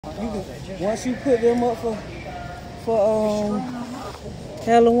Once you put them up for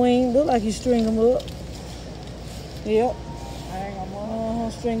Halloween, look like you string them up. Yep. Hang them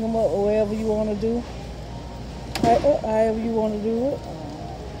up. String them up or wherever you want to do. However you want to do it.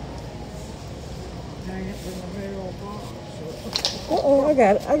 Hang it in the middle of the box.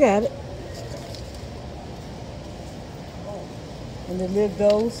 I got it. And the lid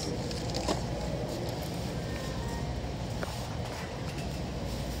goes.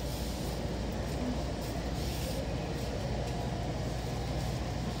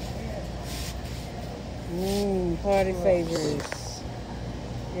 Party favorites.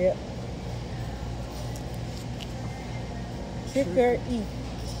 Yep. Trick or eat.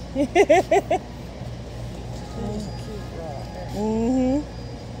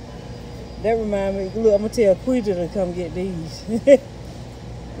 That remind me. Look, I'm gonna tell Quita to come get these. That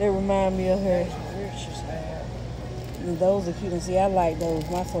remind me of her. And those are cute. And see, I like those.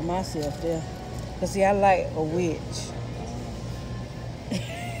 For myself there. Cause see, I like a witch.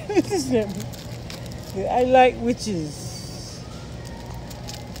 I like witches.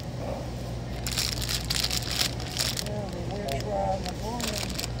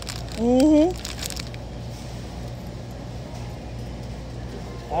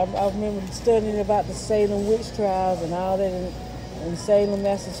 I remember studying about the Salem witch trials and all that in Salem,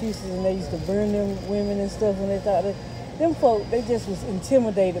 Massachusetts, and they used to burn them women and stuff when they thought that them folk, they just was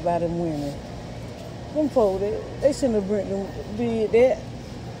intimidated by them women. Them folk, they shouldn't have burnt them. Did that.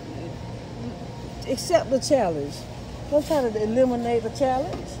 Accept the challenge. Don't try to eliminate the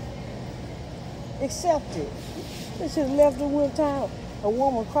challenge. Accept it. They should have left them one time. A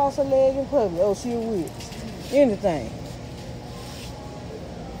woman cross her leg in public. Oh, she a witch. Anything.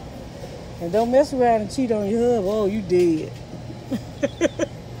 And don't mess around and cheat on your husband. Oh, you dead.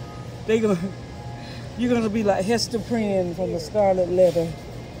 You're gonna be like Hester Prynne from the Scarlet Letter.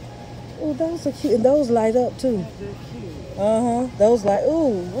 Oh, those are cute. And those light up too. Those light.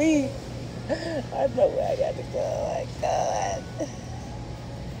 Ooh, I know where I got to go. My God.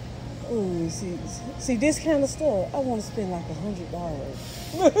 Ooh, see this kind of stuff. I want to spend like $100.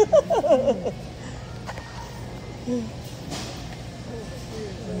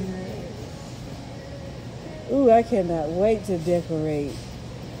 Ooh, I cannot wait to decorate.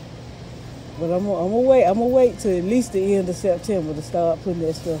 But I'm gonna wait. I'm gonna wait till at least the end of September to start putting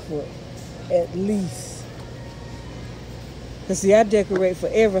that stuff up. At least. Cause see, I decorate for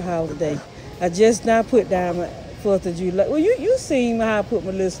every holiday. I just now put down my 4th of July. Well, you seen how I put my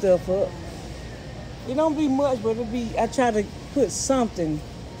little stuff up. It don't be much, but I try to put something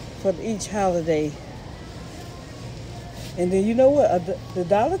for each holiday. And then you know what? The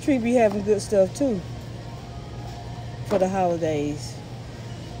Dollar Tree be having good stuff too for the holidays.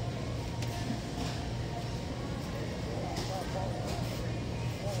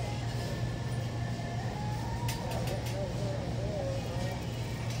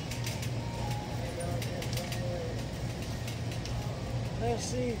 Let's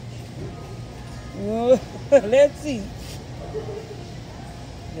see. Let's see.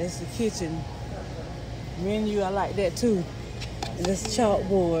 That's the kitchen menu. I like that too. And this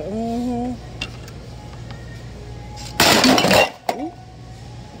chalkboard.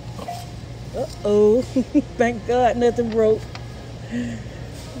 Uh-oh. Thank God nothing broke.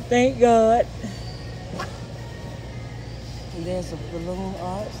 Thank God. And there's a balloon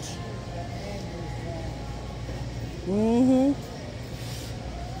arch.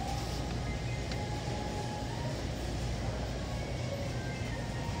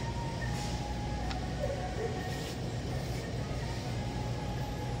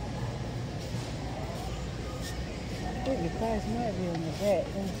 I think the price might be on the back.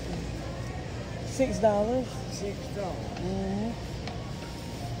 Let me see. $6. $6.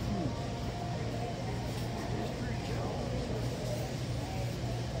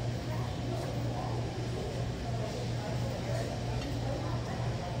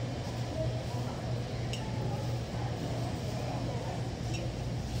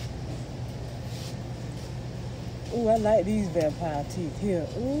 Ooh, I like these vampire teeth here.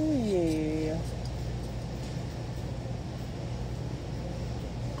 Ooh, yeah.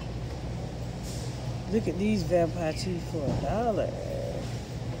 Look at these vampire teeth for $1.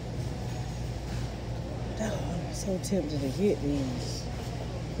 Oh, I'm so tempted to get these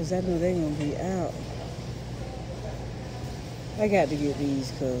because I know they're going to be out. I got to get these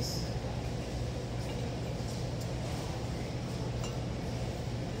because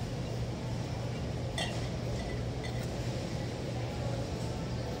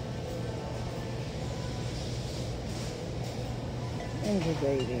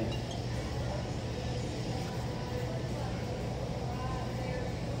aggravating.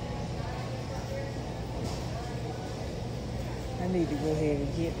 need to go ahead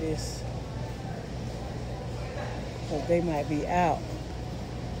and get this. Because they might be out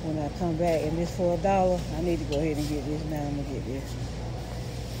when I come back. And this for $1. I need to go ahead and get this now. I'm going to get this.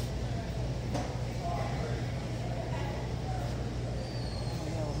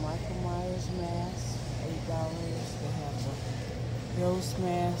 They have a Michael Myers mask, $8. They have a ghost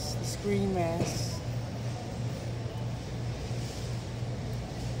mask, the screen mask.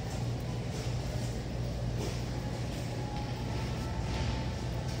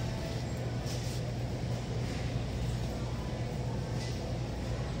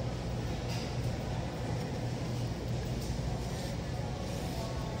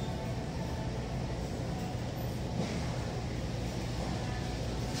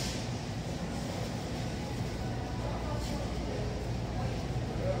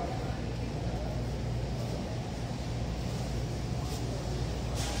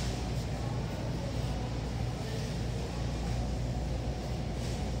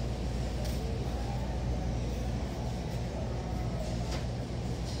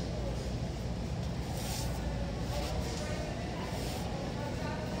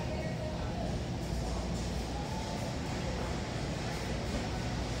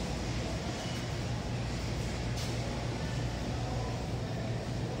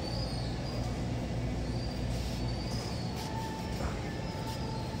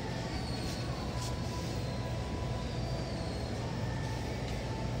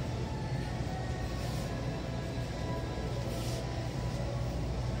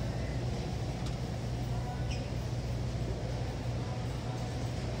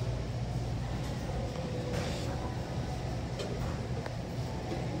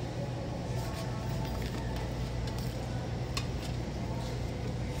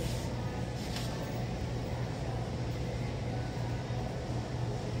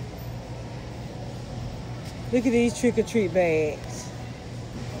 Look at these trick-or-treat bags.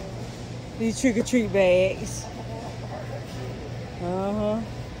 These trick-or-treat bags.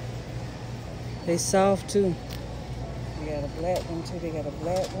 They soft too. They got a black one too. They got a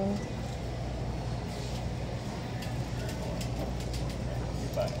black one.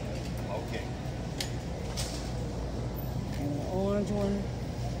 Okay. And an orange one.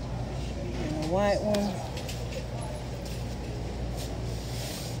 And a white one.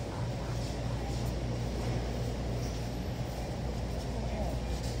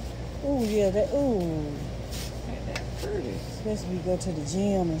 Ooh, yeah, that, ooh. Especially we go to the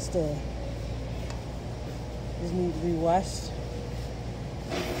gym and stuff. Just need to be washed.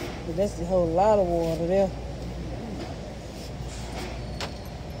 But that's a whole lot of water there.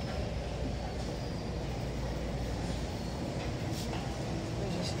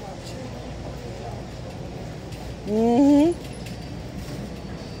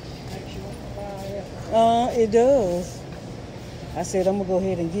 It does. I said I'm gonna go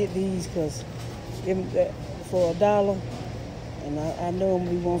ahead and get these because for $1, and I know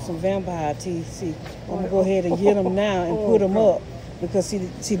we want some vampire teeth. See, I'm gonna go ahead and get them now and put them up because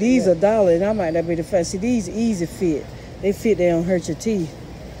see these are $1, and I might not be the first. See, these easy fit. They fit. They don't hurt your teeth.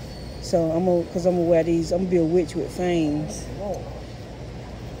 So I'm gonna wear these. I'm gonna be a witch with fangs.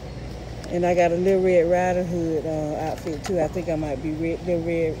 And I got a Little Red Riding Hood outfit too. I think I might be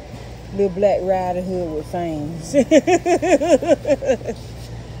Little Black Riding Hood with fangs.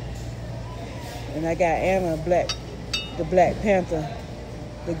 And I got Anna the Black Panther,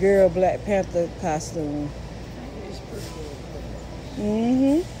 the girl Black Panther costume.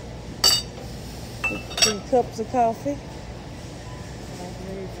 Mm-hmm. 3 cups of coffee.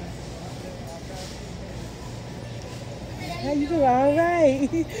 How you doing? All right.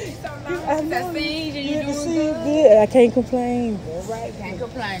 I know. You doing Good. I can't complain. all right. Can't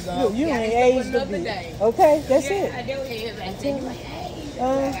complain, girl. You ain't Gotta aged a another bit. day. Okay, that's Yeah, it. I do. I said you ain't aged. I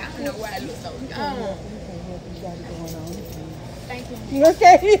don't know why I look so young. Thank you.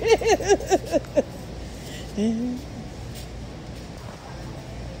 Okay.